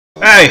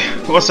Hey,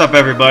 what's up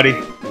everybody?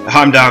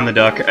 I'm Don the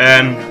Duck,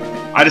 and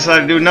I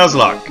decided to do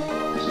Nuzlocke.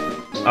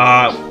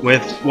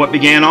 With what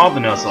began all the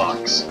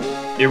Nuzlockes.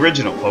 The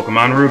original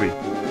Pokemon Ruby.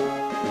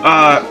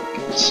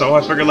 So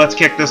I figured let's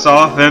kick this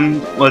off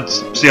and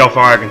let's see how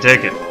far I can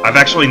take it. I've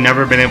actually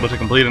never been able to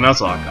complete a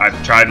Nuzlocke.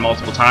 I've tried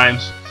multiple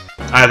times.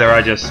 Either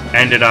I just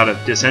ended out of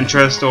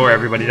disinterest or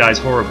everybody dies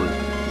horribly.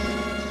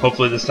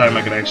 Hopefully this time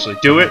I can actually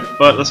do it,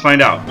 but let's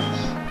find out.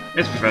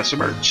 It's Professor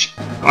Birch.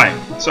 Hi,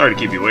 sorry to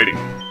keep you waiting.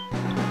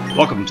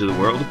 Welcome to the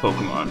world of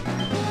Pokemon.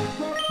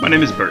 My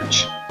name is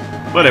Birch,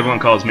 but everyone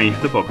calls me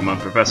the Pokemon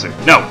Professor.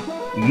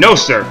 No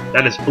sir,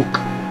 that is Oak.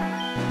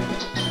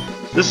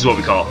 This is what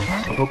we call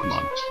a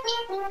Pokemon.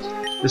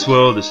 This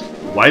world is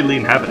widely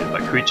inhabited by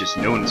creatures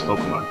known as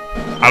Pokemon.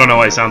 I don't know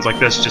why it sounds like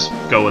this, just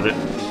go with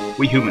it.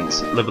 We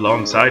humans live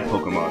alongside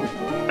Pokemon,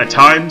 at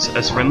times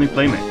as friendly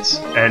playmates,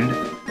 and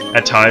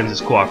at times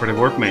as cooperative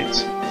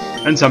workmates.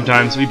 And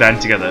sometimes we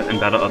band together and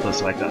battle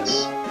others like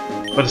us.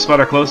 But despite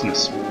our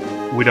closeness,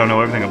 we don't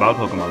know everything about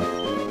Pokemon.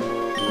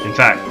 In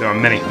fact, there are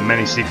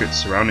many secrets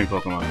surrounding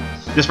Pokemon.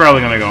 This is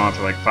probably going to go on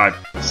for like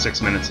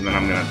 5-6 minutes, and then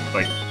I'm going to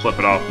like flip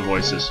it off the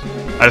voices.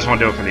 I just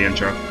want to do it for the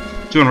intro.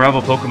 To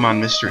unravel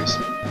Pokemon mysteries.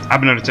 I've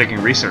been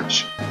undertaking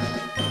research.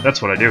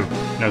 That's what I do.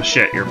 No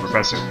shit, you're a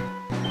professor.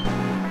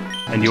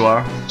 And you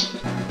are?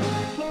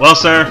 Well,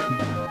 sir,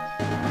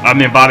 I'm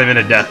the embodiment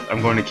of death.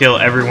 I'm going to kill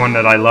everyone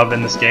that I love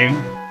in this game.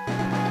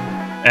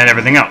 And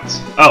everything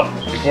else. Oh,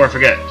 before I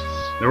forget.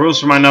 The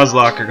rules for my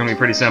Nuzlocke are going to be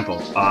pretty simple.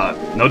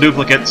 No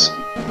duplicates.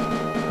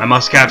 I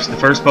must catch the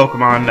first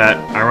Pokemon that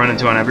I run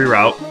into on every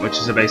route, which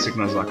is a basic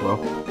Nuzlocke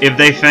rule. If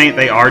they faint,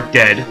 they are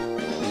dead.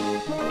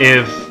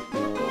 If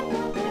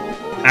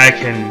I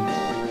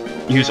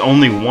can use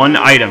only one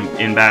item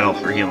in battle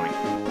for healing.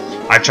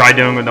 I've tried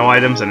doing it with no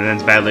items and it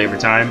ends badly every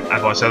time.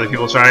 I've watched other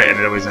people try it and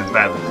it always ends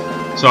badly.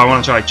 So I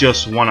want to try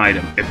just one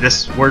item. If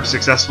this works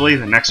successfully,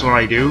 the next one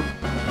I do,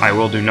 I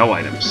will do no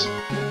items.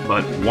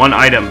 But one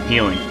item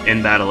healing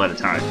in battle at a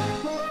time.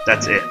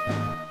 That's it.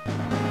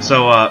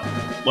 So,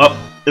 well,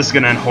 this is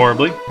going to end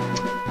horribly.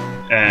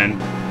 And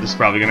this is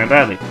probably going to end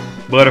badly.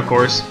 But, of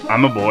course,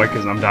 I'm a boy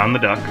because I'm Don the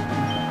Duck.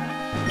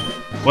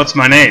 What's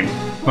my name?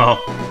 Well,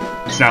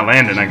 it's not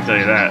Landon, I can tell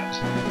you that.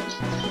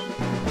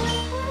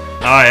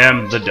 I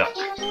am the Duck.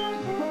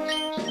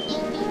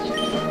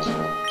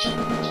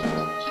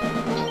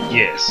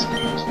 Yes.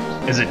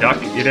 Is it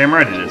Duck? You're damn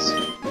right it is.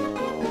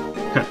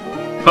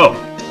 Oh,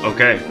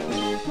 okay.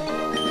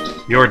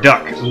 You're a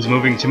duck who's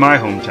moving to my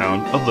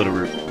hometown of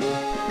Littleroot.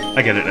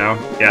 I get it now.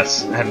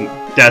 Yes,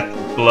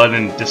 death, blood,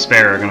 and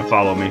despair are gonna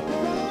follow me.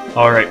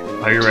 Alright,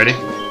 are you ready?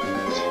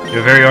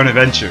 Your very own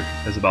adventure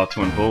is about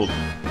to unfold.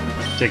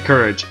 Take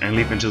courage and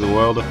leap into the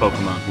world of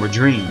Pokemon, where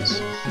dreams,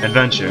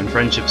 adventure, and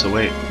friendships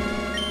await.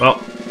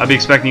 Well, I'll be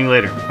expecting you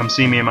later. Come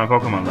see me in my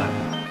Pokemon lab.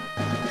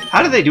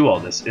 How did they do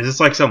all this? Is this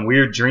like some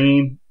weird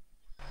dream?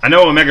 I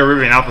know Omega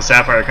Ruby and Alpha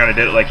Sapphire kind of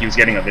did it like he was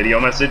getting a video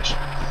message.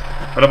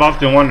 But I've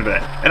often wondered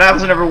that. And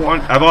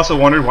I've also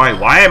wondered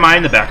why am I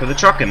in the back of the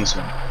truck in this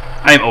one?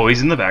 I am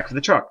always in the back of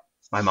the truck.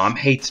 My mom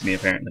hates me,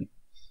 apparently.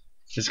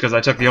 Just because I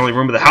took the only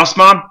room of the house,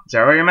 Mom? Is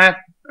that where you're at?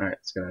 Alright,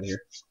 let's get out of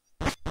here.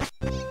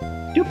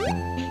 Doop.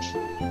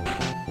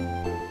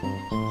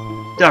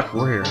 Duck,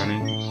 we're here, honey.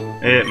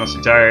 It must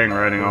be tiring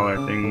riding all our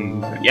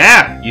things.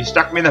 Yeah! You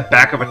stuck me in the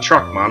back of a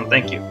truck, Mom.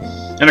 Thank you.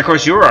 And of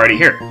course, you were already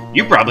here.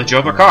 You probably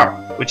drove a car,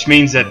 which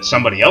means that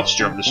somebody else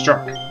drove this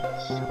truck.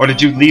 Or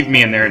did you leave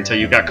me in there until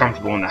you got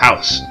comfortable in the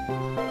house?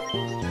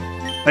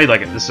 How you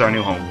like it? This is our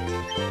new home.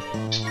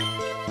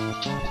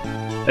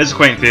 It's a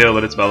quaint feel,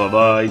 but it's blah blah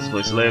blah. Easy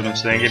place to live and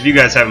everything. If you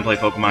guys haven't played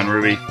Pokemon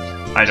Ruby,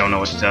 I don't know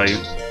what to tell you.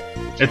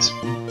 It's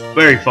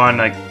very fun.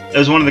 Like, it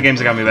was one of the games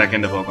that got me back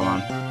into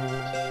Pokemon.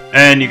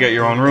 And you get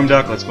your own room,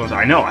 Duck. Let's go.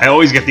 I know. I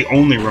always get the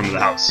only room of the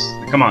house.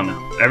 Come on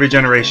now. Every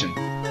generation.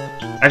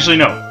 Actually,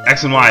 no.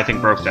 X and Y I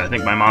think broke that. I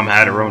think my mom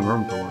had her own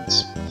room for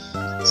once.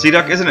 See,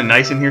 Duck, isn't it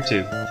nice in here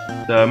too?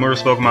 The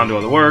Murderous Pokemon do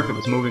all the work. If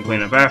it's moving,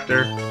 clean up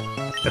after.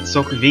 That's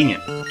so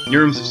convenient.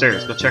 Your room's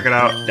upstairs. Go check it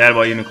out. Dad,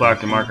 while you and Clark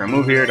can mark our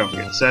move here. Don't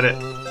forget to set it.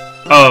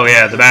 Oh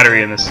yeah, the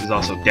battery in this is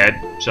also dead.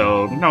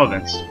 So no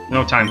events.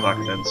 No time clock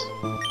events.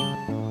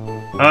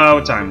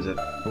 What time is it?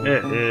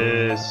 It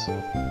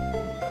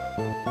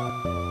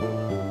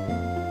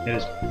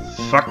is.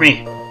 Fuck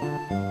me.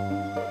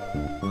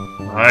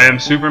 I am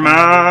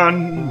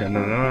Superman. Dun,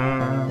 dun,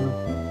 dun.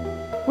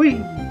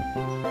 Whee.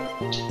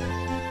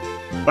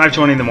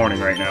 5:20 in the morning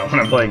right now when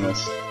I'm playing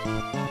this.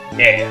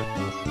 Yeah.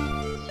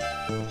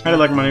 How do you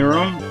like my new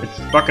room? It's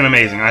fucking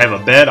amazing. I have a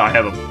bed, I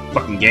have a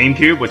fucking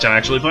GameCube, which I'm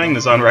actually playing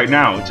this on right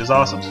now, which is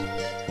awesome.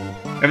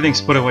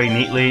 Everything's put away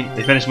neatly.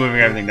 They finished moving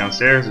everything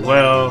downstairs as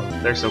well.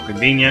 They're so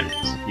convenient.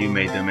 You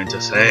made them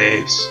into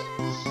safes.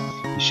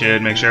 You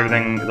should make sure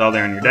everything is all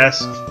there on your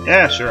desk.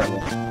 Yeah, sure I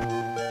will.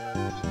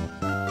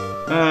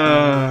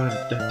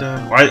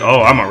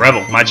 Oh, I'm a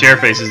rebel. My chair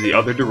faces the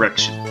other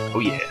direction. Oh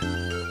yeah.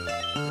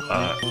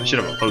 I should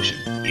have a potion.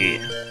 Yeah.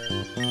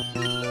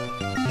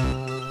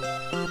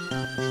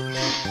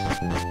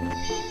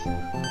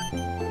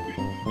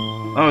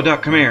 Oh,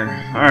 Duck, come here.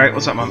 Alright,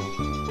 what's up, Mom?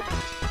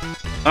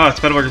 Oh, it's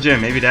Petalburg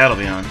Gym. Maybe Dad'll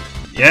be on.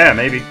 Yeah,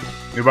 maybe.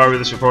 We brought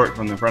this report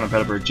from the front of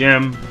Petalburg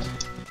Gym.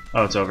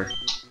 Oh, it's over.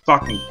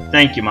 Fucking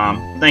thank you,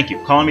 Mom. Thank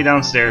you. Calling me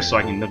downstairs so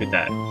I can look at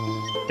that.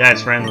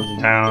 Dad's friend lives in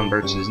town.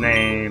 Bert's his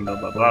name. Blah,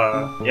 blah,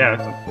 blah.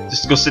 Yeah,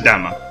 just go sit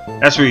down, Mom.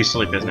 That's where you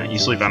sleep, isn't it? You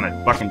sleep on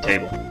a fucking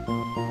table.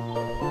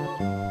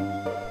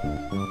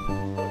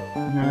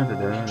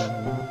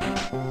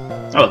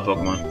 I love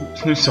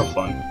Pokemon. They're so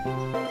fun.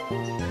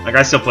 Like,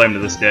 I still play them to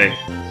this day.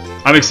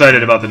 I'm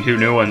excited about the 2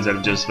 new ones that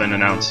have just been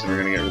announced and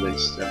we're gonna get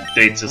released. It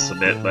dates just a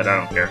bit, but I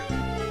don't care.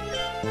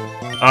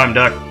 Oh, I'm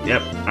Duck.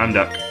 Yep, I'm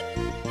Duck.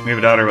 We have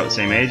a daughter about the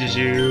same age as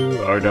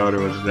you. Our daughter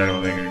was I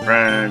don't think any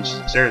friends. She's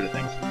upstairs, I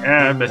think.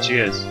 Yeah, I bet she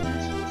is.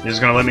 You're just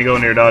gonna let me go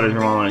into your daughter's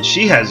room alone.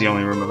 She has the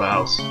only room of the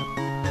house.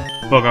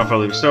 Pokemon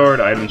fully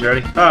restored. Items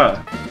ready. Ah,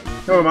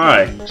 who am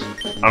I?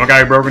 I'm a guy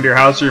who broke into your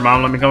house, so your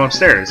mom let me come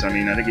upstairs. I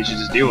mean, I think you should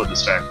just deal with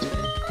this fact.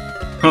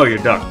 Oh, you're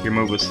Duck. Your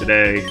move was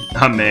today.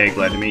 I'm Meg.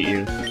 Glad to meet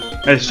you.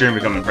 I just dream of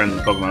becoming friends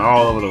with Pokemon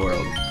all over the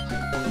world.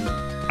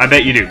 I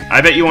bet you do.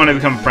 I bet you want to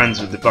become friends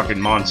with the fucking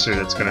monster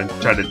that's gonna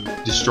try to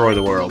destroy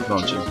the world,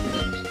 don't you?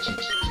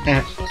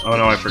 Oh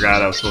no, I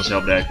forgot I was supposed to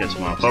help Dad catch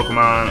one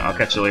Pokemon. I'll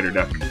catch you later,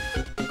 Duck.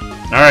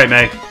 Alright,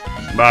 Meg.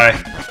 Bye.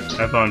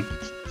 Have fun.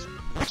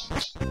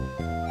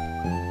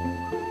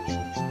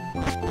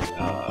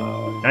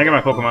 Can I get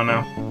my Pokemon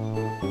now?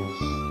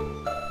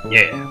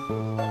 Yeah.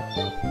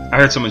 I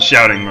heard someone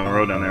shouting on the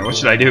road down there. What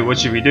should I do? What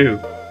should we do?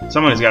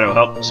 Someone has got to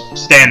help. Just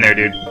stand there,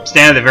 dude.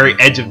 Stand at the very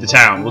edge of the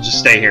town. We'll just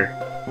stay here.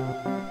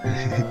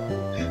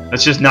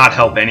 Let's just not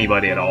help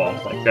anybody at all.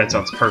 Like, that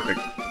sounds perfect.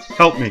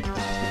 Help me.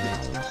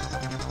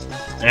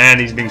 And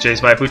he's being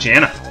chased by a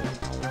Poochyena.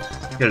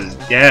 Because,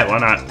 yeah, why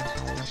not?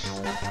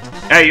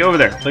 Hey, you over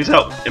there. Please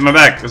help. In my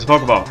back. There's a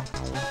Pokeball.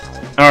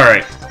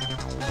 Alright.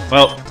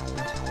 Well.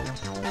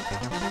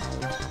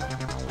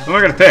 Who am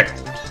I going to pick?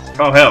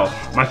 Oh, hell.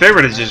 My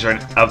favorite is just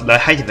right of the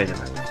height of it.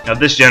 Now,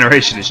 this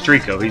generation is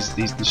Trico. He's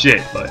the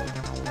shit, but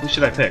who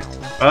should I pick?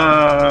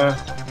 I'm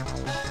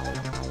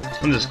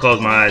gonna just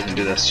close my eyes and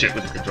do this shit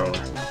with the controller.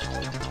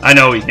 I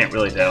know you can't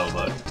really tell,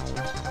 but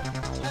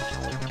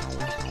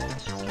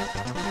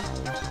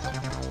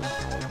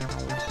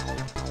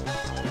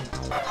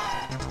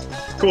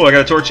cool. I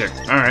got a Torchic.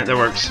 All right, that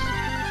works.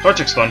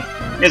 Torchic's fun.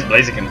 He's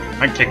Blaziken.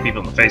 I can kick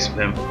people in the face with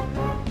him.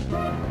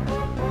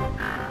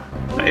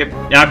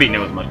 Yeah, I beat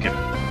him with Mudkip.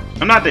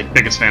 I'm not the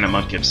biggest fan of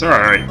Mudkips. They're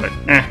alright, but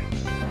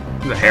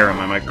there's a hair on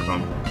my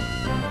microphone.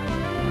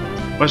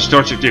 What's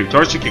Torchic do?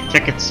 Torchic can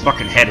kick its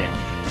fucking head in.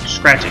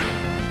 Scratch it.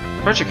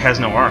 Torchic has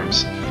no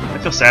arms. I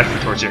feel sad for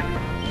Torchic.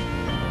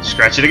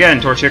 Scratch it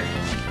again, Torchic.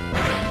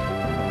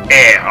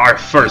 Our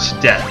first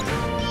death.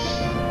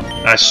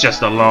 That's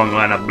just a long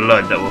line of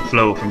blood that will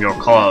flow from your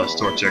claws,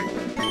 Torchic.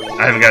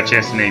 I haven't got a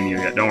chance to name you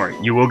yet. Don't worry.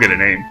 You will get a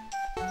name.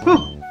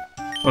 Whew.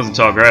 I was in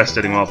tall grass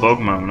studying wild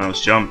Pokemon when I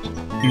was jumped.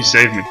 You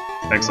saved me.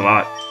 Thanks a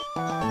lot.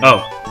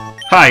 Oh.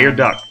 Hi, you're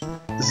Duck.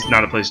 This is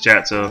not a place to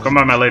chat, so come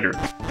by my lab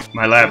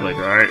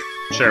later, alright?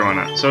 Sure, why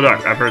not? So,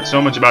 Duck, I've heard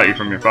so much about you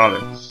from your father.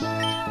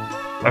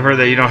 I've heard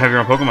that you don't have your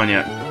own Pokemon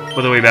yet.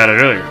 Put the way about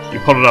it earlier. You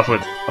pulled it off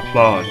with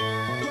applaud.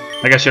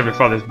 I guess you have your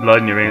father's blood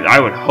in your veins. I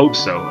would hope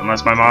so,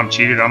 unless my mom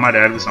cheated on my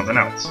dad with something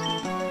else.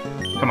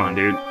 Come on,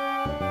 dude.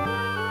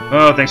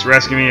 Oh, thanks for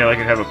rescuing me. I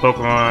could have a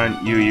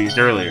Pokemon you used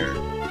earlier.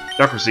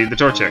 Duck received the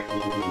Torchic.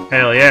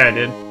 Hell yeah, I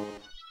did.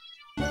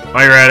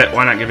 While you're at it,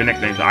 why not give it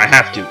nicknames? I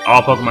have to.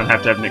 All Pokemon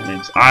have to have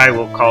nicknames. I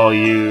will call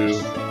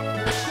you...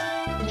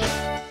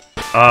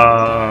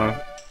 I'll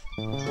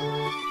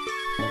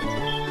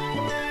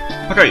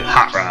call you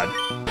Hot Rod.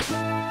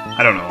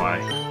 I don't know why.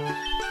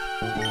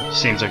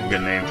 Seems like a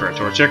good name for a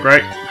Torchic,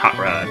 right? Hot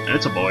Rod. And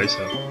it's a boy,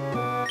 so...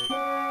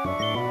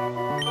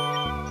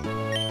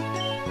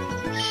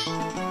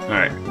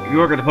 Alright. If you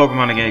work at the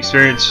Pokemon to gain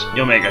experience,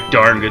 you'll make a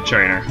darn good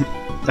trainer.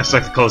 That's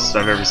like the closest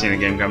I've ever seen a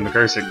game come to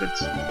cursing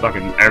that's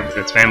fucking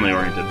that's family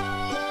oriented.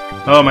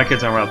 Oh, my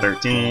kid's on Route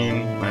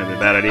 13. Might be a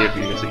bad idea if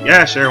you just say,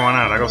 yeah, sure, why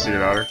not? I'll go see your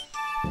daughter.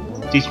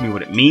 Teach me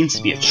what it means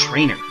to be a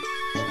trainer.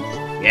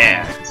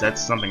 Yeah, because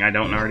that's something I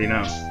don't already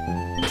know.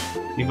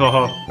 You go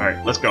home.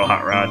 Alright, let's go,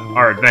 Hot Rod.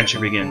 Our adventure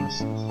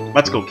begins.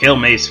 Let's go kill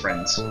May's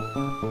friends.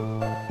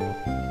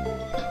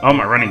 Oh,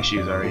 my running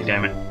shoes already,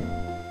 damn it.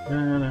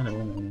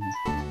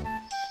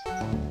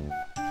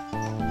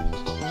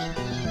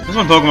 This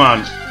one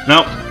Pokemon.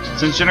 Nope.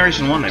 Since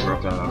Generation 1 they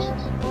broke that out.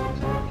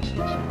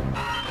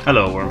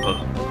 Hello,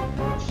 Wormhood.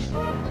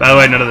 By the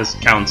way, none of this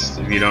counts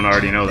if you don't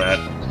already know that.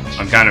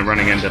 I'm kind of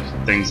running into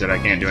things that I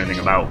can't do anything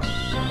about.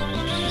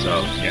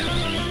 So, yeah.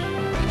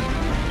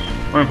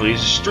 Wormhood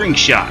uses String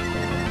Shot.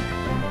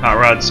 Hot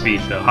Rod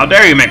speed, though. How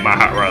dare you make my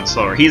Hot Rod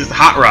slower? He's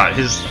Hot Rod.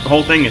 His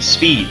whole thing is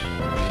speed.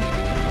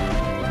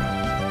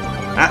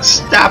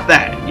 Stop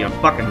that, you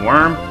fucking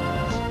worm.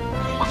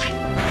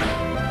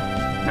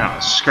 Now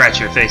scratch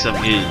your face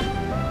up good.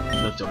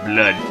 Let the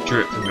blood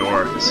drip from your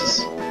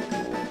orifices.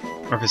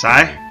 Orifice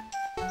eye?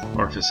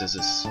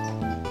 Orifices.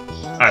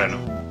 I don't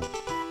know.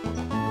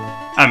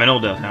 I'm in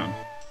Old Dale Town.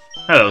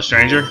 Hello,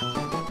 stranger.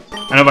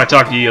 I know if I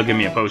talk to you, you'll give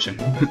me a potion.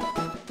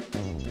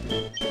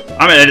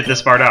 I'm gonna edit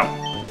this part out.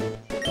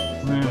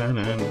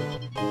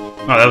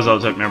 Oh, that was all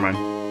it took. Never mind.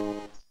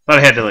 Thought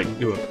I had to like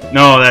do it.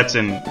 No, that's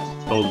in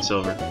gold and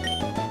silver.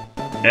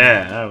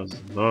 Yeah, that was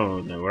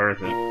totally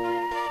worth it.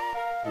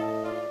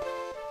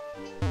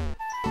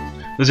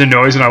 There's a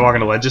noise when I walk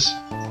into ledges.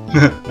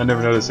 I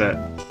never noticed that.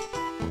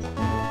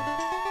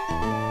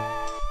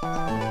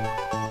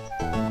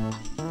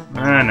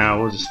 Ah, no,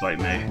 we'll just fight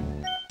May.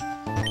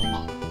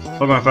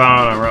 Pokemon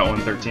found on Route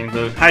 113.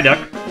 Hi, Duck.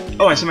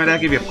 Oh, I said my dad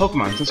gave you a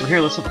Pokemon. Since we're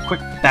here, let's have a quick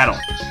battle.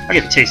 I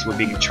get a taste of what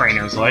being a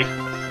trainer is like.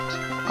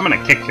 I'm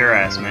gonna kick your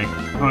ass, May.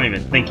 I don't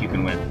even think you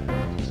can win.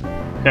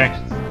 Okay?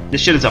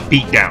 This shit is a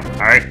beatdown,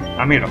 alright?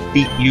 I'm here to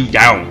beat you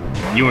down.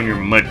 You and your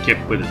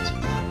Mudkip with its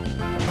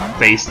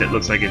face that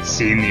looks like it's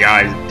seen the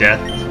eyes of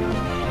death.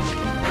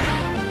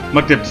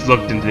 Mudkip's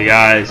looked into the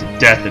eyes of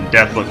death and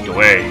death looked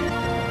away.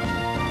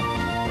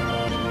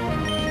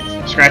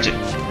 Scratch it.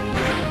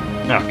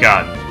 Oh,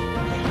 God.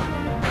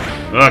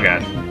 Oh,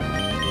 God.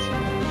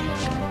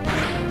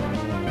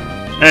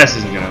 This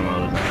isn't gonna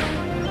well, is it?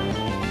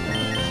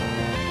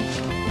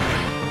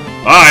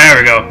 Oh, there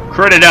we go.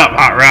 Crit it up,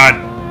 Hot Rod.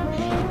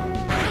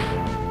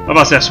 How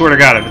about that? I swear to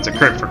God, if it's a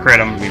crit for crit,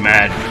 I'm gonna be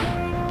mad.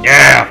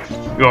 Yeah!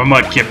 Your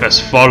Mudkip has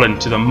fallen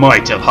to the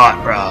might of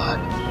Hot Rod.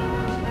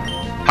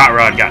 Hot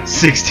Rod got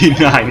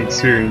 69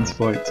 experience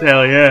points.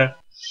 Hell yeah.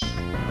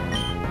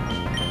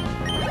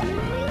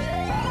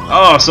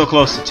 Oh, so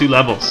close to 2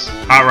 levels.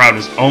 Hot Rod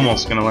was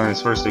almost gonna learn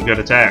his first good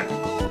attack.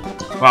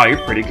 Wow,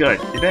 you're pretty good.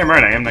 You're damn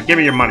right I am. Now give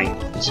me your money.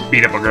 Just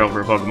beat up a girl for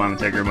a Pokemon and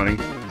take her money.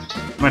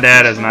 My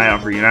dad has an eye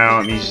out for you now.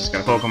 It means he's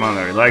got a Pokemon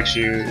that he likes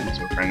you. He's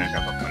a friend that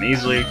got Pokemon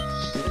easily.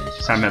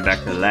 It's time to head back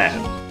to the lab.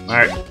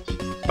 Alright.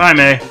 Bye,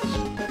 May.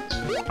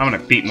 I'm gonna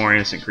beat more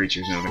innocent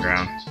creatures into the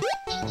ground.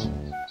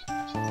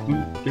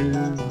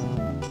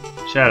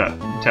 Shut up.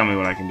 Tell me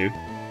what I can do.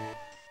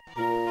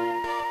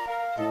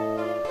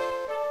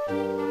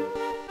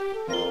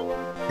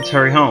 Let's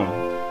hurry home.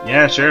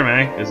 Yeah, sure,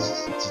 May.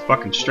 It's a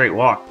fucking straight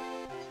walk.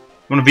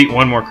 I'm gonna beat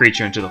one more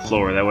creature into the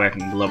floor. That way I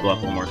can level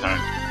up one more time.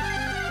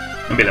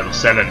 I'm gonna be level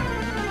 7.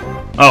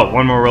 Oh,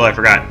 one more rule I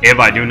forgot. If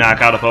I do knock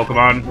out a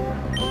Pokemon,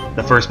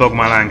 the first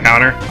Pokemon I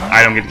encounter,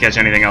 I don't get to catch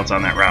anything else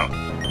on that route.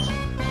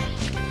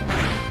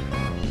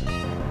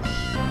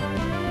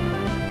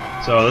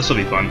 So this will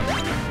be fun.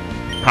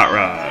 Hot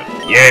Rod.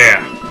 Yeah!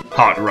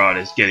 Hot Rod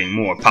is getting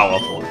more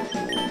powerful.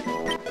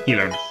 He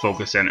learned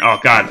Focus and oh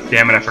god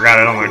damn it, I forgot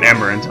I don't learn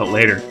Ember until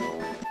later.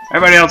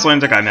 Everybody else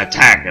learns like an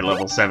attack at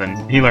level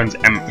 7. He learned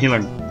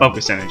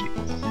Focus Energy.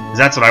 Because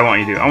that's what I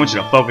want you to do. I want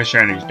you to focus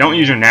your energy. Don't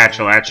use your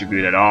natural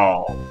attribute at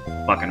all,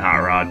 fucking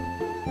Hot Rod.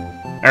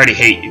 I already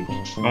hate you.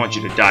 I want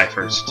you to die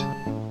first.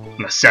 I'm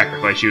gonna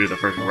sacrifice you to the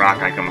first rock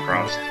I come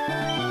across.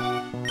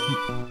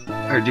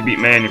 I heard you beat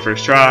May in your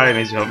first try.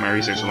 May's helped my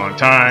research a long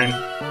time.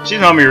 She's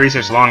helped me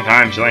research a long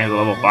time. She only has a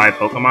level 5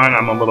 Pokemon.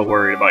 I'm a little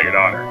worried about your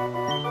daughter.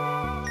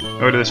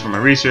 I ordered this for my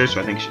research,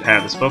 so I think you should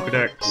have this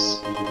Pokedex.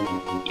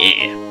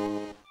 Yeah.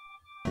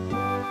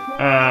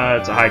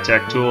 It's a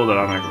high-tech tool that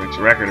automatically makes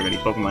a record of any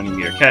Pokemon you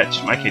meet or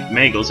catch. My kid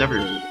May goes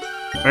everywhere.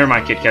 Whenever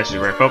my kid catches a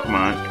rare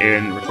Pokemon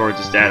and records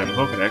his data in the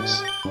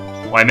Pokedex,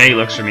 why May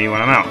looks for me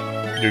when I'm out,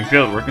 doing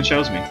field work and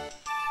shows me.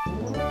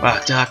 Wow,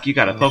 Doc, you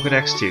got a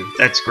Pokedex too.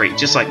 That's great,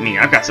 just like me.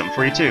 I've got something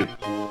for you too.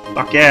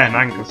 Fuck yeah, and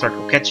I can start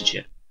catching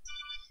shit.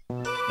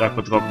 Doc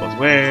put the Pokeballs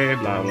away,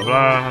 blah blah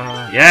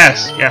blah.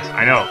 Yes, yes,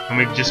 I know. Can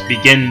we just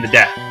begin the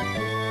death?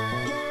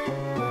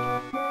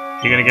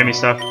 You gonna give me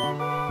stuff?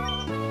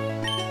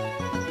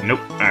 Nope.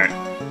 Alright.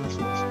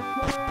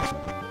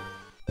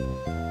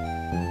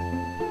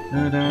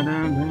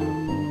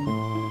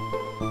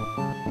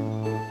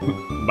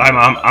 Bye,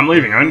 Mom. I'm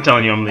leaving. I'm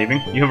telling you I'm leaving.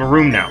 You have a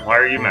room now. Why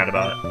are you mad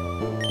about it?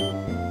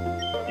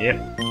 Yep.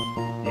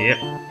 Yep.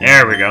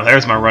 There we go.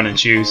 There's my running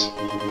shoes.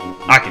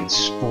 I can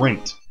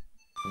sprint.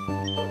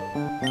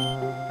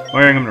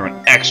 Wearing them to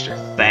run extra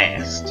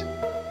fast.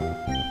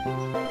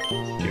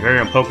 If you're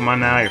hearing Pokemon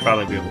now, you're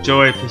probably be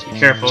overjoyed. Please be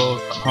careful.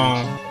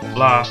 Come home.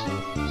 Blah.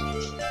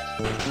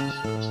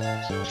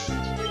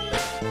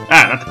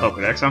 Ah, not the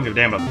Pokedex. I don't give a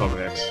damn about the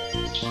Pokedex.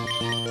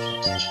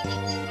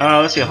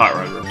 Let's see a Hot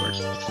Rod real quick.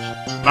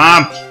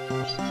 Mom!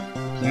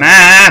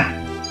 Mom!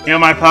 Heal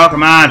my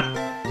Pokemon!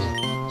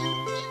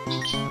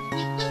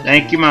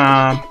 Thank you,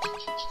 Mom.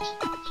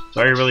 That's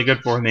all you're really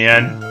good for in the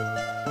end.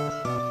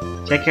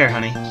 Take care,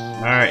 honey.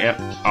 Alright, yep.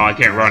 Oh, I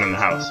can't run in the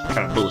house. What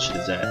kind of bullshit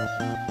is that?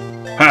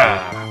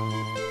 Ha!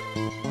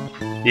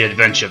 The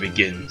adventure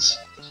begins.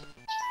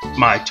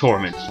 My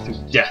torment through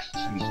death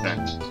and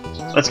defense.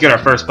 Let's get our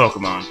first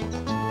Pokemon.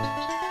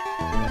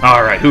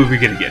 Alright, who are we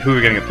gonna get? Who are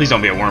we gonna get? Please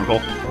don't be a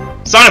Wurmple.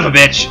 Son of a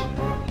bitch!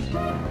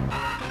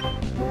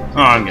 Oh,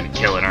 I'm gonna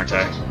kill it, aren't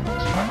I?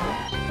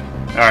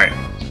 Alright.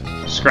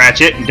 Scratch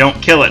it and don't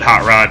kill it,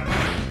 Hot Rod.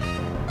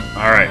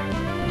 Alright.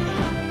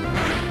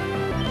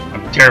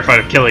 I'm terrified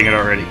of killing it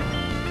already.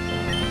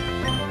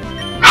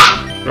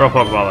 Throw a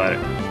Pokeball at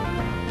it.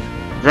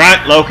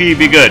 Grunt, Loki,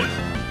 be good.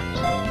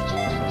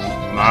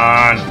 Come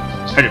on.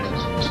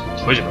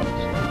 Push it.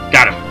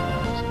 Got him.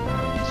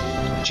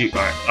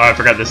 Alright. Oh, I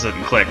forgot this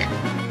doesn't click.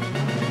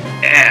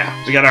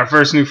 Yeah, we got our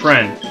first new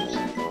friend.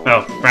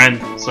 Oh, friend,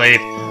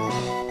 slave,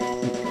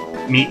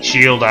 meat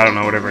shield, I don't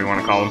know, whatever you want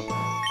to call him.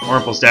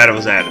 Wurmple's data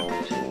was added.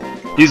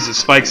 Uses the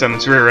spikes on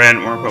its rear end.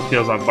 Wurmple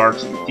peels off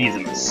barks and feeds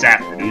him the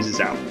sap that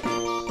oozes out.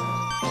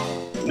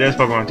 This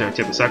Pokemon to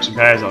tip of suction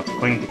pads, I'll have to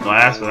cling to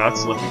glass without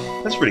slipping.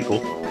 That's pretty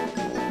cool.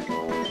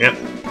 Yep.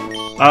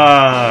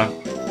 I'm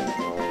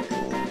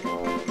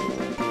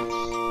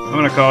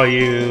gonna call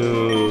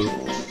you...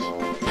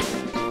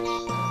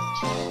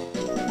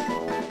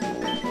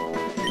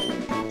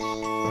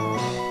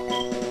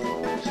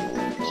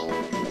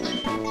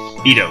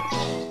 Bindo.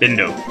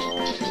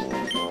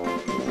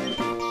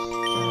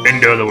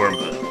 Bindo the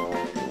Wurmple.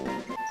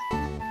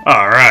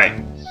 Alright.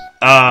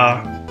 I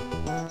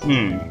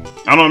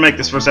don't want to make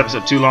this first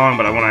episode too long,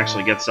 but I want to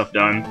actually get stuff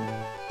done.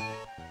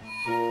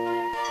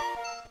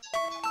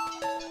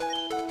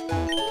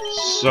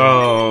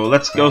 So,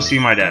 let's go see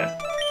my dad.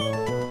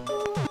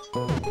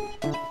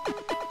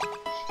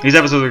 These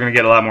episodes are going to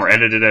get a lot more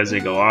edited as they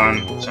go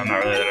on, which I'm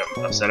not really that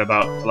upset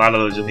about. A lot of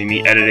those will be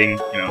me editing,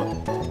 you know,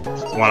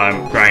 while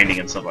I'm grinding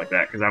and stuff like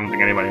that, because I don't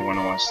think anybody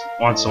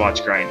wants to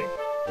watch grinding.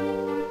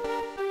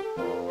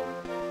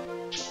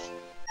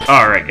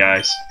 Alright,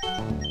 guys.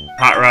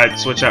 Hot Ride,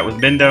 switch out with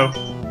Bindo.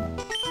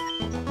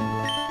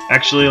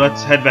 Actually,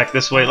 let's head back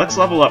this way. Let's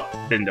level up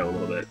Bindo a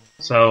little bit.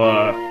 So,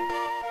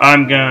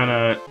 I'm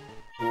gonna...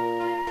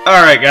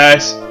 Alright,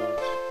 guys.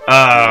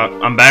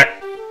 I'm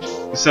back.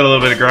 Just did a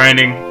little bit of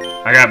grinding.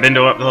 I got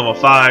Bindo up to level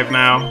 5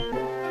 now.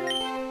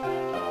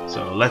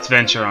 So, let's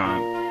venture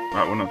on.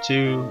 Route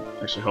 102.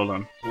 Actually, hold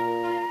on.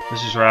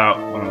 This is Route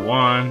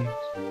 101.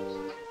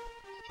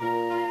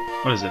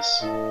 What is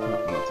this?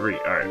 103.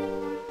 Alright.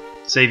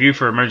 Save you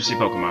for emergency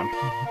Pokemon.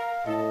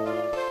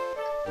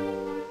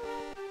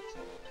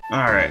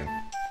 Alright.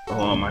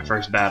 Oh, my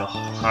first battle.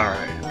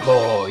 Alright.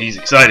 Oh, he's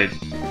excited.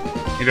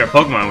 You got a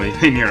Pokemon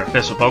with you, and you're an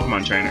official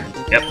Pokemon trainer.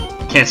 Yep.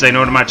 Can't say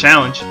no to my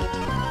challenge.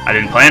 I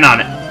didn't plan on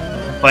it.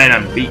 I plan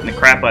on beating the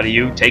crap out of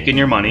you, taking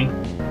your money,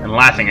 and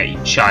laughing at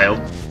you, child.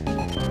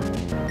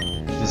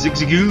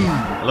 Zigzagoon,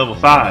 level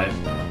 5.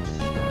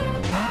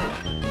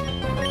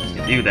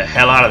 Get you the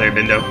hell out of there,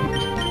 Bindo.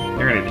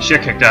 You're gonna get the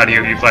shit kicked out of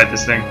you if you fight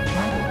this thing.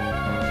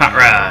 Hot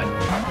Ride.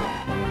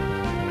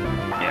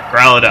 Yeah,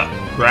 growl it up.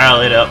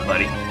 Growl it up,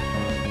 buddy.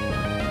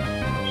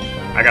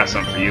 I got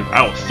something for you.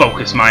 I will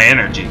focus my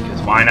energy,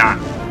 because why not?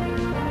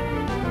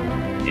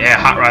 Yeah,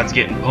 Hot Rod's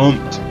getting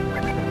pumped.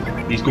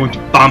 He's going to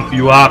bump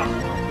you up.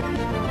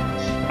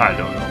 I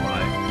don't know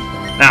why.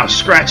 Now,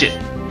 scratch it.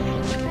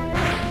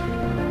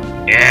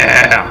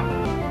 Yeah!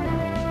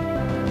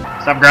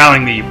 Stop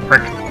growling me, you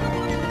prick.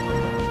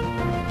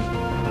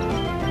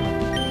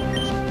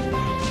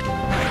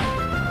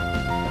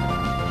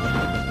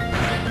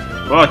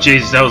 Oh,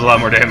 Jesus, that was a lot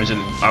more damage than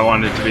I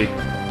wanted it to be.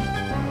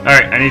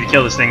 Alright, I need to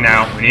kill this thing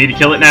now. We need to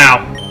kill it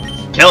now.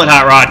 Kill it,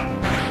 Hot Rod.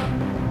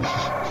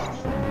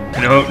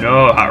 No,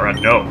 no, Hot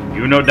Rod, no.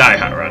 You no die,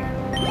 Hot Rod.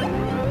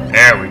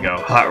 There we go.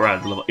 Hot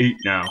Rod's level 8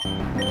 now.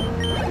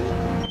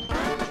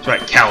 That's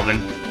right, Calvin.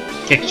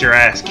 Kicked your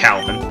ass,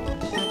 Calvin.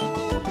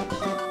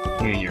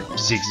 You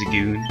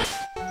Zigzagoon.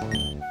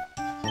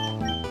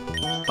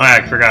 Oh,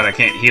 I forgot I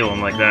can't heal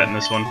him like that in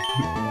this one.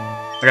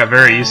 I got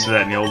very used to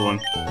that in the old one.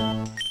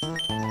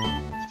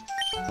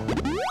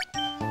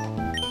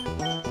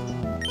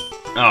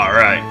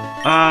 Alright.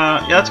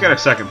 Yeah, let's get our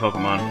second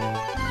Pokemon.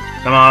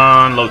 Come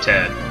on,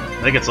 Lotad.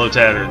 I think it's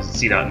Lotad or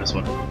Seedot in this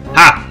one.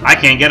 Ha! I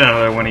can't get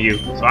another one of you,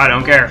 so I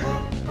don't care.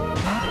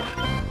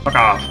 Fuck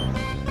off.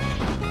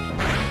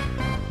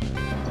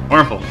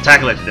 Wurmple,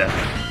 tackle it to death.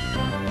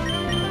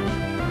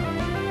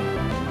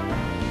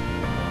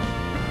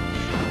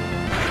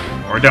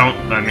 Or don't.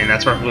 I mean,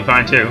 that's perfectly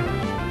fine too.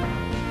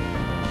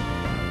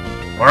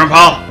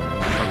 Wurmple!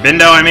 Or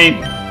Bindo, I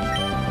mean.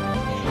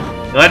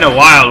 You let a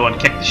wild one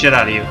kick the shit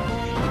out of you.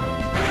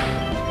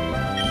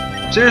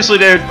 Seriously,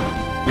 dude.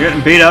 You're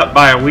getting beat up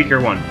by a weaker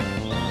one.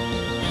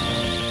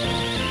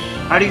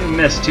 How do you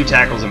miss 2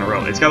 tackles in a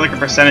row? It's got like a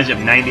percentage of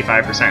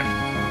 95%.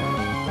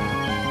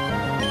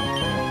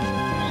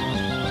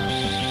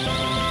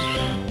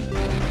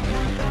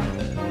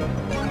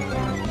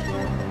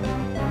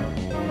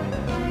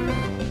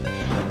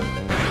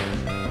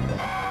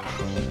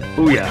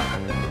 Booyah.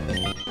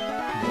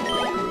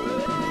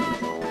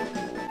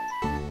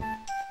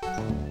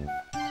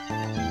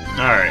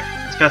 Alright,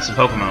 let's got some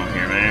Pokemon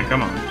here, man.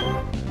 Come on.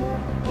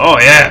 Oh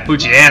yeah,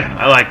 Poochyena.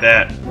 I like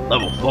that.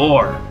 Level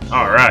 4.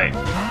 Alright.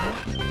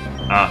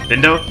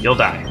 Bindo, you'll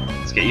die.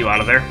 Let's get you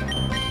out of there.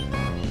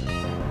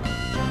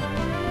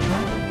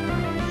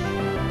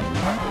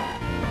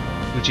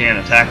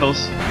 Poochyena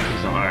tackles.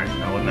 Alright,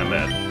 that wasn't that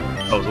bad.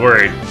 I was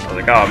worried. I was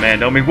like, oh man,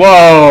 don't be.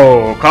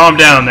 Whoa! Calm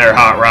down there,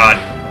 Hot Rod.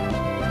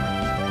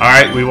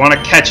 Alright, we want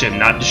to catch him,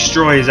 not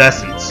destroy his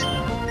essence.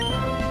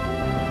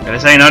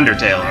 This ain't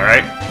Undertale,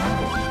 alright?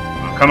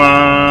 Oh, come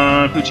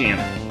on,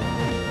 Poochyena.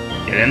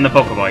 Get in the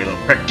Pokeball, you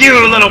little prick. You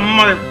little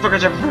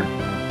motherfucker!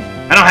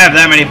 I don't have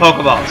that many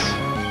Pokeballs.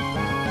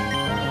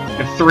 I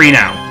have 3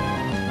 now.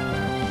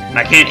 And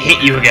I can't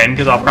hit you again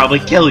because I'll probably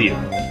kill you.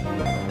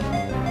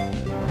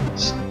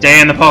 Stay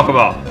in the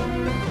Pokeball.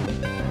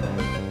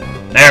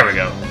 There we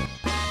go.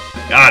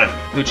 Got him.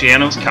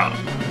 Pucciano's caught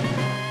him.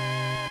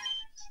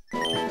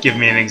 Give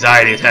me an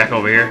anxiety attack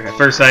over here. At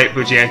first sight,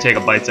 Pucciano take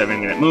a bite at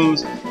anything that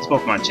moves. This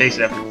Pokemon chase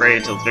it after prey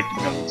until the victim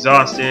becomes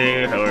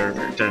exhausted. However,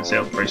 it turns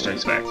tail before he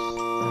strikes back.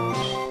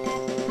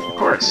 Of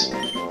course.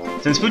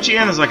 Since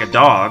Pucciano's like a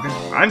dog,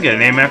 I'm gonna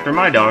name after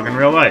my dog in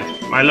real life.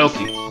 My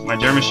Loki. My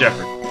German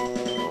Shepherd.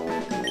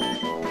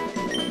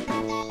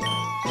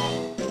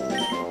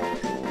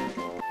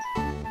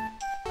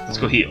 Let's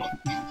go heal.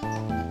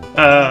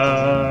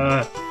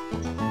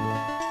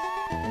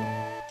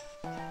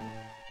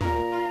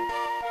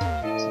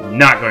 It's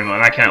not going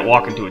well. I can't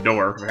walk into a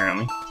door,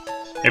 apparently.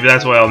 Maybe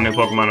that's why all the new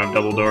Pokemon have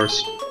double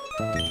doors.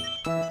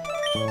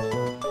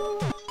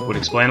 Would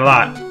explain a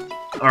lot.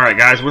 Alright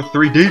guys, we're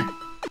 3 deep.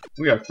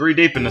 We are 3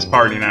 deep in this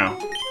party now.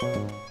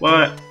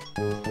 What?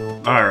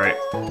 Alright.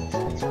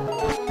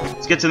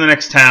 Let's get to the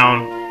next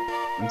town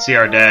and see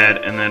our dad,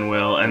 and then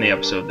we'll end the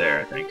episode there,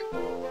 I think.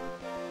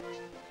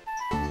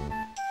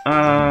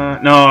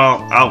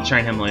 No, I'll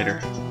train him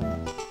later.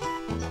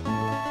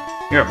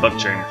 You're a bug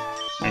trainer.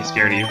 I ain't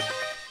scared of you.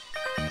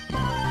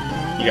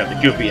 You got the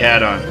goopy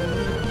hat on.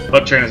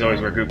 Bug trainers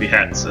always wear goopy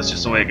hats. That's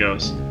just the way it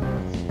goes.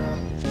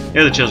 The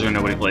other children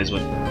nobody plays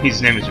with.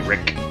 His name is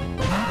Rick.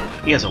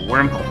 He has a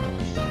wormhole.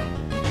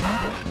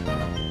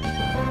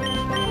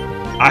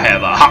 I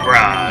have a hot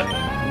rod.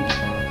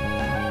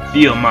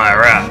 Feel my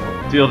wrath.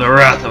 Feel the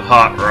wrath of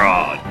Hot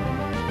Rod.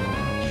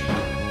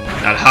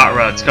 That Hot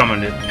Rod's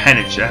coming to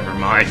penetrate. Never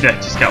mind,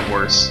 that just got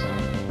worse.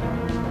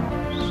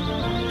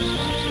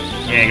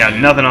 You ain't got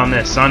nothing on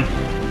this, son.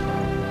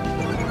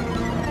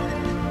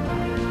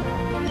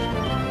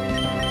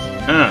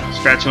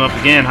 Scratch him up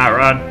again, Hot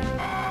Rod.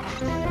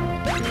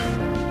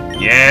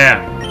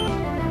 Yeah.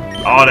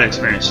 All the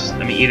experience. Just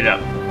let me eat it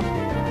up.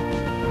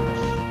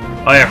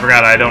 Oh yeah, I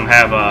forgot I don't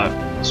have a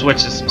switch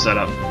system set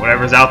up.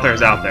 Whatever's out there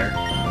is out there.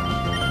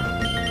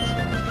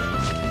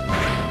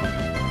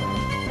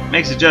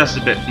 Makes it just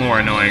a bit more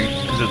annoying,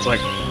 because it's like,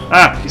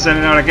 he's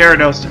sending out a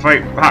Gyarados to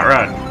fight Hot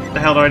Rod. What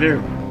the hell do I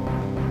do?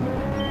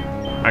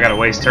 I gotta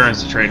waste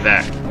turns to trade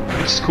back,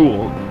 which is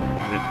cool.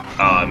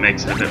 It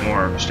makes it a bit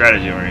more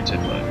strategy oriented,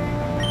 but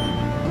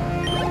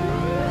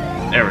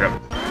there we go.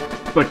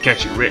 But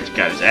catch you rich,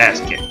 got his ass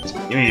kicked.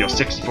 Give me your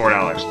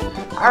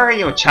 $64. How are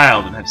you a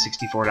child and have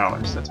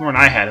 $64? That's more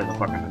than I had as a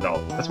fucking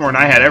adult. That's more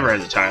than I had ever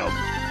as a child.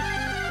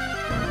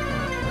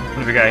 What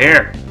have we got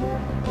here?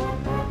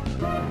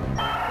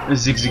 A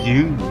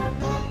Zigzagoon.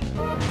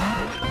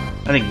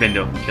 I think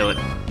Bindo can kill it.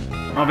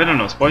 Oh, Bindo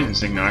knows Poison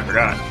Sting now, I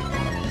forgot.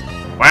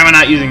 Why am I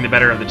not using the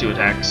better of the 2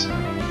 attacks?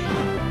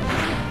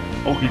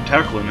 Oh, keep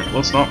tackling it.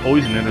 Let's not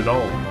poison it at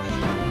all.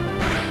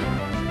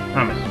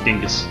 I'm a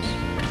dingus.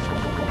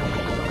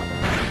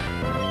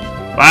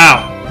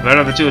 Wow!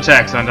 Better of the 2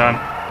 attacks, undone.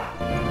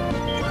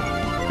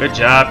 Good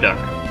job, Duck.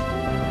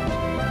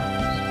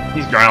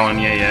 He's growling,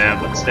 yeah,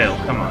 but still,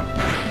 come on.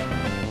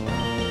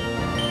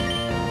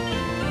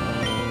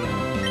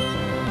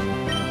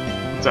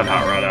 Let's that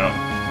Hot Rod out.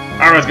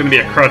 Hot Rod's gonna be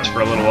a crutch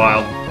for a little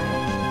while.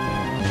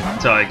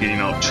 Until I can, you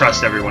know,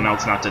 trust everyone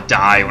else not to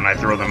die when I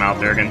throw them out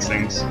there against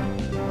things.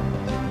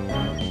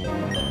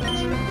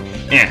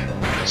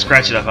 Yeah,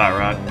 scratch it up, Hot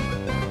Rod.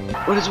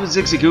 What is with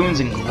Zigzagoons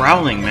and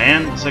growling,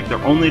 man? It's like the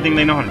only thing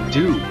they know how to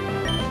do.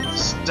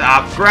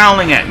 Stop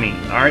growling at me,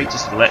 alright?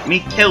 Just let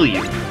me kill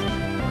you.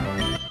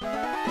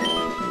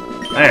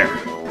 There.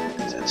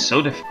 That's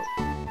so difficult.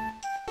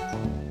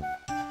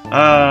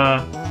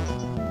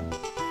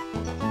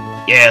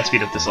 Yeah, let's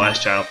beat up this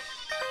last child.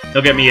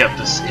 He'll get me up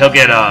to... He'll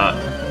get,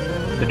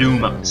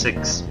 Bidoof up to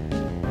 6.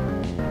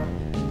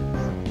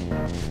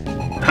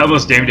 I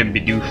almost named him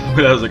Bidoof,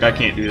 but I was like, I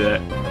can't do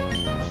that.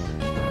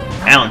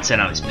 Alan sent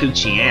out his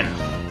Pucciano.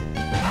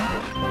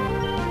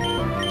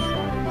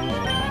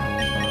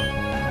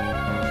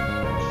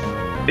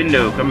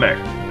 Bindo, come back.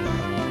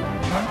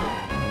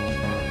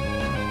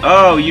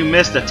 Oh, you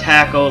missed a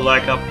tackle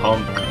like a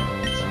punk.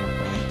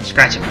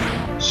 Scratch him.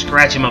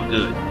 Scratch him up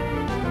good.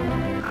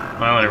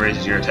 Well, it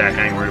raises your attack.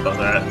 I ain't worried about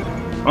that.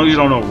 As long as you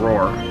don't know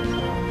Roar.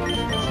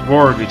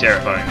 Roar would be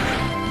terrifying.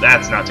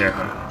 That's not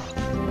terrifying.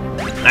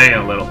 Not even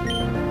a little.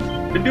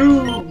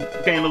 Bidoo!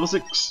 Okay, level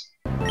 6.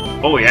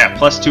 Oh yeah,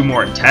 plus 2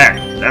 more attack.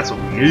 That's what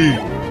we need.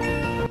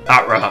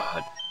 Hot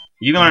Rod.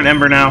 You going an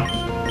Ember now?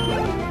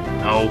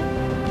 No.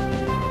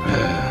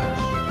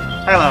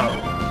 Hello.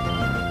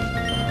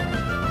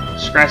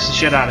 Scratch the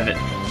shit out of it.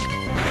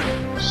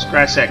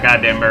 Scratch that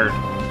goddamn bird.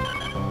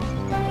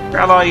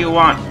 Grab all you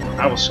want.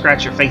 I will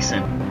scratch your face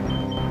in.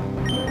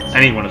 I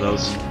need one of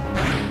those.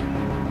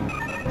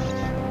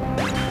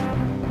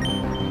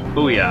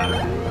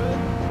 Booyah.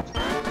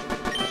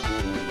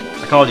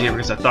 I called you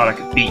because I thought I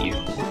could beat you.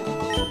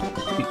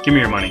 Give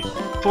me your money.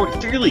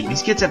 40, really?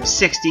 These kids have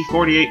 60,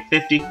 48,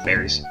 50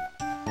 berries.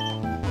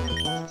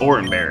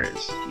 Foreign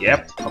berries.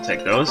 Yep, I'll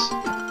take those.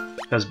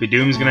 Because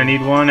Bidoom's gonna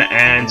need one,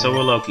 and so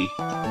will Loki.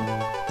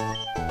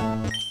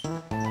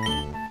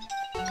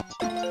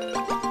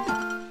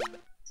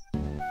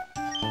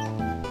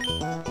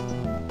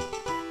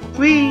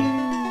 Whee!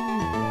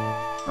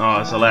 Oh,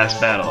 it's the last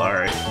battle,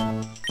 alright.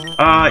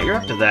 You're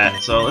up to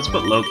that, so let's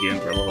put Loki in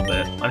for a little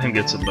bit. Let him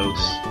get some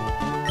boosts.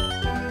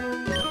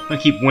 I'm gonna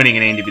keep winning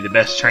and aim to be the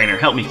best trainer.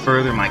 Help me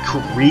further my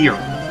career.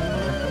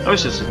 I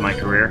wish this was my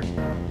career.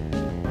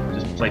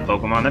 Just play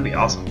Pokemon, that'd be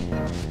awesome.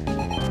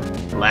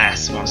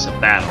 Lass wants to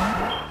battle.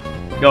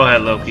 Go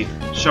ahead, Loki.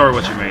 Show her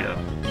what you're made of.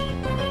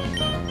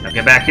 Now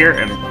get back here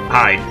and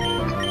hide.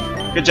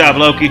 Good job,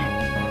 Loki.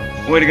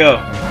 Way to go.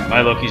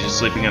 My Loki's just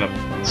sleeping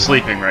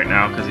right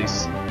now because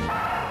he's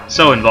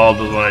so involved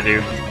with what I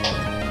do.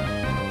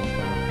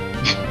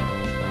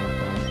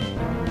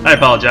 I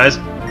apologize.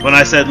 When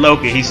I said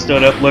Loki, he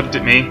stood up, looked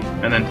at me,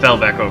 and then fell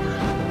back over.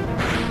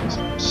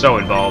 He's so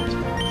involved.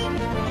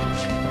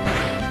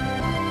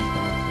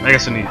 I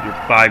guess when you're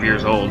 5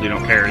 years old, you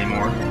don't care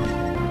anymore.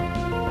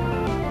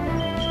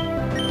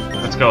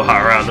 Let's go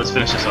hot round. Let's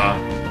finish this off.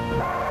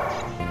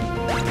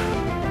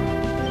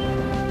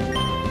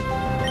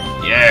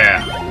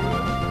 Yeah.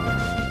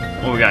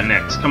 What we got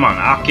next? Come on,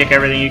 I'll kick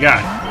everything you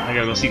got. I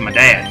gotta go see my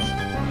dad.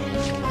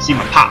 See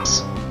my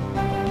pops.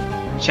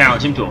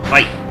 Challenge him to a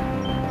fight.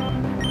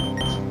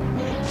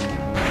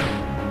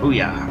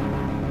 Booyah.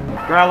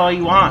 Growl all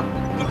you want.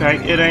 Okay,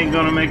 it ain't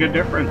gonna make a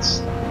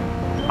difference.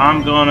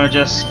 I'm gonna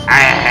just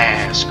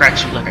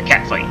scratch you like a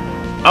cat fight.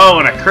 Oh,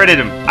 and I critted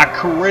him. I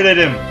critted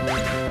him.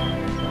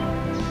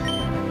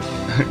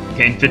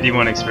 Gained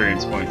 51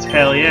 experience points.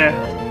 Hell yeah.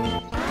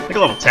 I think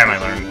level 10 I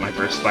learned my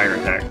first fire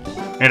attack.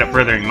 Ended up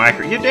furthering my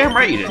career. You're damn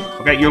right you did.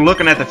 Okay, you're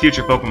looking at the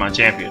future Pokemon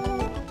champion.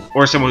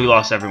 Or someone who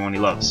lost everyone he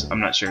loves. I'm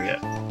not sure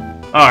yet.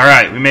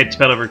 Alright, we made it to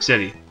Petalburg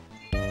City.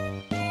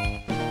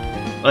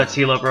 Let's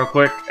heal up real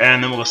quick,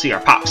 and then we'll go see our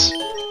pops.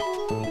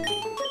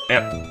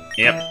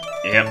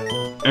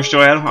 Yep. Nurse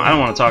Joy, I don't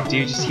want to talk to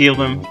you. Just heal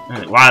them.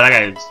 Wow, that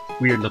guy is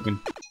weird looking.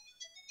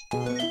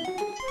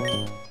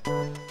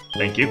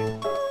 Thank you.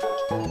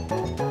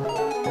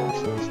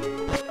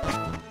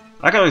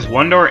 I got there's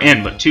one door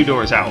in, but 2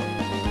 doors out.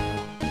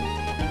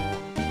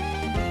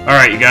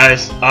 Alright, you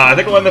guys. I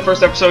think we'll end the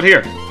first episode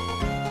here.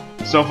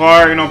 So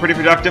far, you know, pretty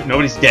productive.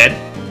 Nobody's dead,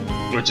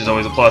 which is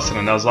always a plus in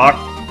a Nuzlocke.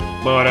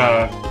 But,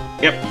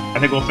 yep, I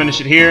think we'll finish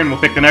it here, and we'll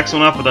pick the next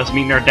one up with us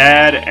meeting our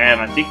dad, and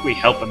I think we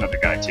help another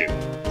guy, too.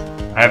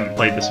 I haven't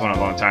played this one in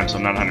a long time, so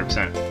I'm not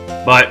 100%.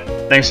 But,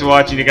 thanks for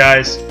watching, you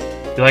guys.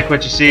 If you like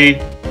what you see,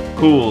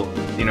 cool.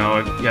 You know,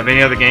 if you have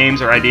any other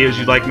games or ideas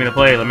you'd like me to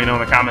play, let me know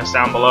in the comments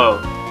down below.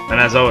 And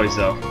as always,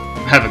 though,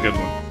 have a good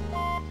one.